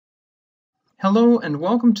Hello and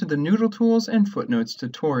welcome to the NoodleTools and Footnotes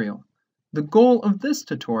tutorial. The goal of this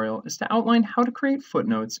tutorial is to outline how to create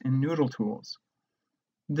footnotes in NoodleTools.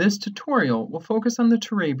 This tutorial will focus on the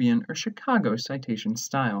Turabian or Chicago citation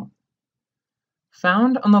style.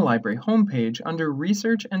 Found on the library homepage under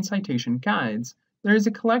Research and Citation Guides, there is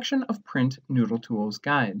a collection of print NoodleTools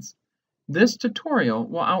guides. This tutorial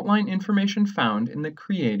will outline information found in the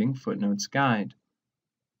Creating Footnotes guide.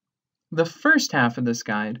 The first half of this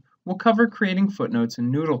guide will cover creating footnotes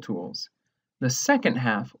in NoodleTools. The second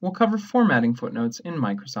half will cover formatting footnotes in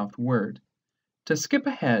Microsoft Word. To skip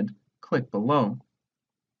ahead, click below.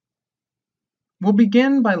 We'll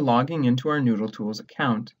begin by logging into our NoodleTools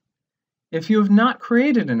account. If you have not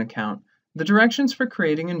created an account, the directions for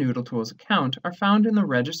creating a NoodleTools account are found in the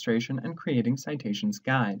Registration and Creating Citations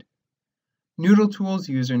guide. NoodleTools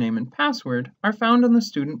username and password are found on the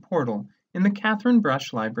Student Portal in the Catherine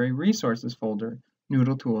Brush Library Resources folder,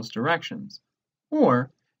 NoodleTools Directions,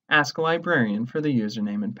 or ask a librarian for the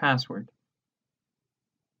username and password.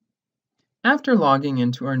 After logging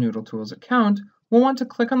into our NoodleTools account, we'll want to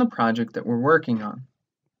click on the project that we're working on.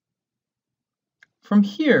 From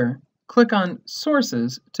here, click on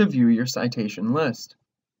Sources to view your citation list.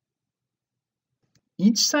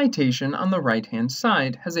 Each citation on the right-hand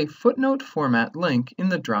side has a footnote format link in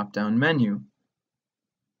the drop-down menu.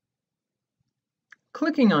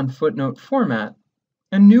 Clicking on Footnote Format,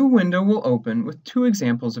 a new window will open with two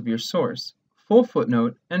examples of your source, full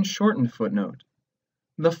footnote and shortened footnote.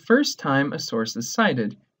 The first time a source is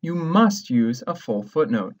cited, you must use a full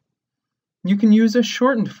footnote. You can use a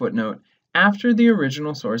shortened footnote after the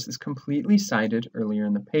original source is completely cited earlier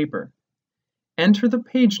in the paper. Enter the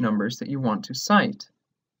page numbers that you want to cite.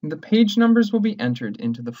 The page numbers will be entered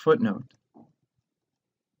into the footnote.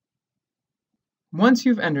 Once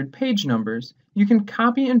you've entered page numbers, you can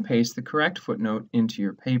copy and paste the correct footnote into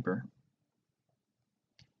your paper.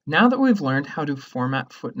 Now that we've learned how to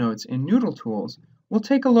format footnotes in NoodleTools, we'll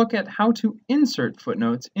take a look at how to insert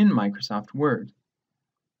footnotes in Microsoft Word.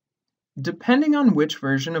 Depending on which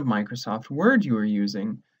version of Microsoft Word you are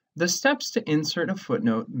using, the steps to insert a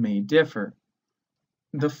footnote may differ.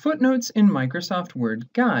 The Footnotes in Microsoft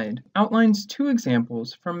Word guide outlines two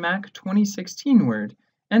examples from Mac 2016 Word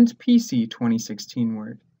and PC 2016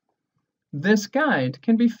 Word. This guide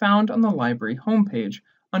can be found on the library homepage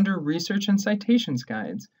under Research and Citations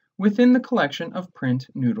Guides within the collection of print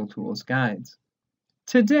NoodleTools guides.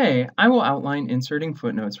 Today, I will outline inserting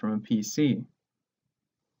footnotes from a PC.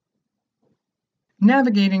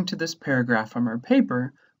 Navigating to this paragraph from our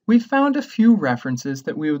paper, we found a few references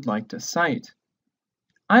that we would like to cite.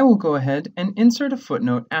 I will go ahead and insert a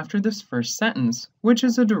footnote after this first sentence, which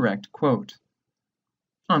is a direct quote.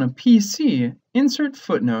 On a PC, Insert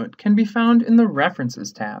Footnote can be found in the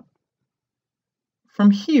References tab. From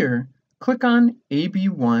here, click on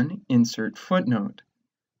AB1 Insert Footnote.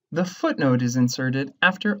 The footnote is inserted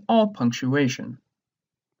after all punctuation.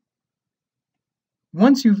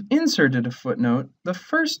 Once you've inserted a footnote, the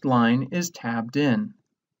first line is tabbed in.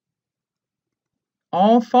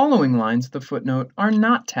 All following lines of the footnote are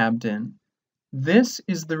not tabbed in. This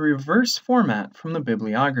is the reverse format from the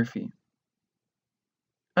bibliography.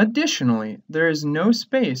 Additionally, there is no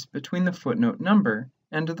space between the footnote number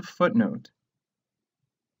and the footnote.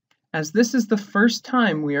 As this is the first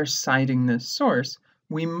time we are citing this source,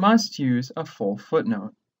 we must use a full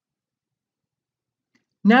footnote.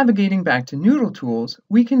 Navigating back to NoodleTools,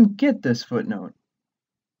 we can get this footnote.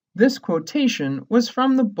 This quotation was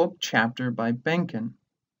from the book chapter by Benkin.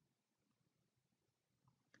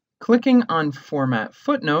 Clicking on Format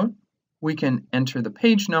Footnote, we can enter the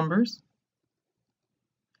page numbers,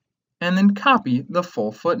 and then copy the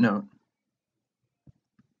full footnote.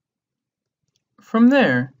 From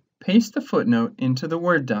there, paste the footnote into the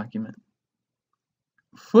Word document.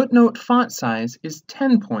 Footnote font size is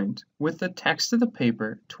 10 point with the text of the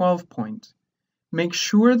paper 12 point. Make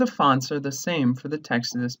sure the fonts are the same for the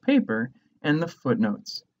text of this paper and the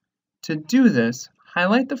footnotes. To do this,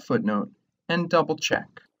 highlight the footnote and double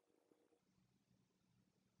check.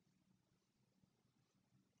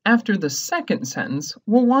 After the second sentence,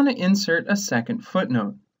 we'll want to insert a second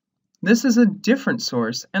footnote. This is a different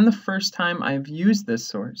source and the first time I've used this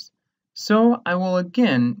source, so I will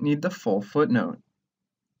again need the full footnote.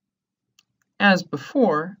 As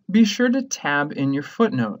before, be sure to tab in your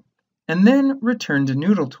footnote, and then return to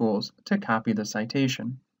NoodleTools to copy the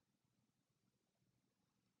citation.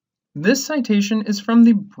 This citation is from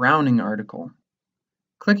the Browning article.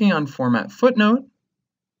 Clicking on Format Footnote,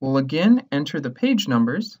 we'll again enter the page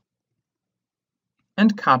numbers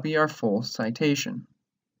and copy our full citation.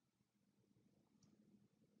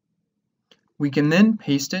 We can then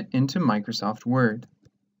paste it into Microsoft Word.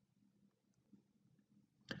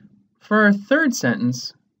 For our third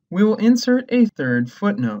sentence, we will insert a third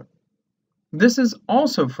footnote. This is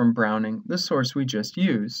also from Browning, the source we just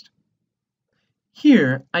used.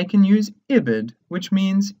 Here, I can use ibid, which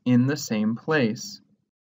means in the same place.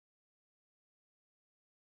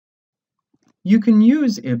 You can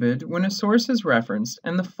use ibid when a source is referenced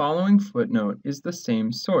and the following footnote is the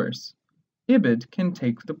same source. Ibid can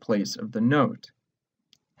take the place of the note.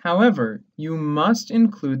 However, you must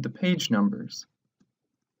include the page numbers.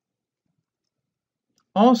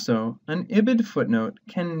 Also, an ibid footnote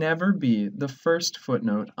can never be the first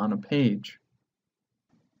footnote on a page.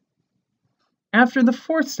 After the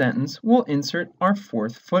fourth sentence, we'll insert our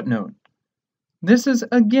fourth footnote. This is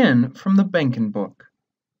again from the Benken book.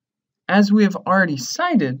 As we have already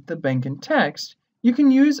cited the Benken text, you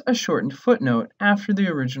can use a shortened footnote after the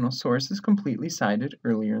original source is completely cited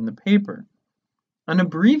earlier in the paper. An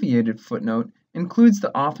abbreviated footnote includes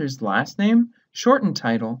the author's last name, shortened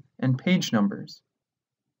title, and page numbers.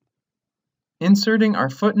 Inserting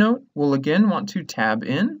our footnote, we'll again want to tab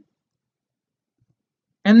in,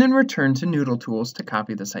 and then return to NoodleTools to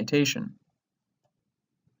copy the citation.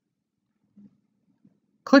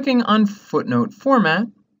 Clicking on Footnote Format,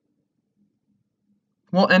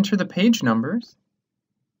 we'll enter the page numbers,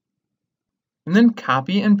 and then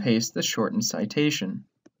copy and paste the shortened citation.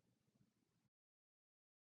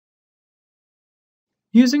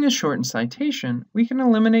 Using a shortened citation, we can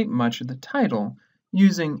eliminate much of the title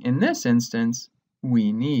using, in this instance,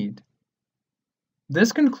 "we need."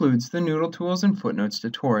 This concludes the NoodleTools and Footnotes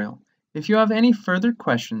tutorial. If you have any further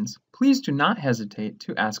questions, please do not hesitate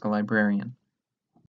to ask a librarian.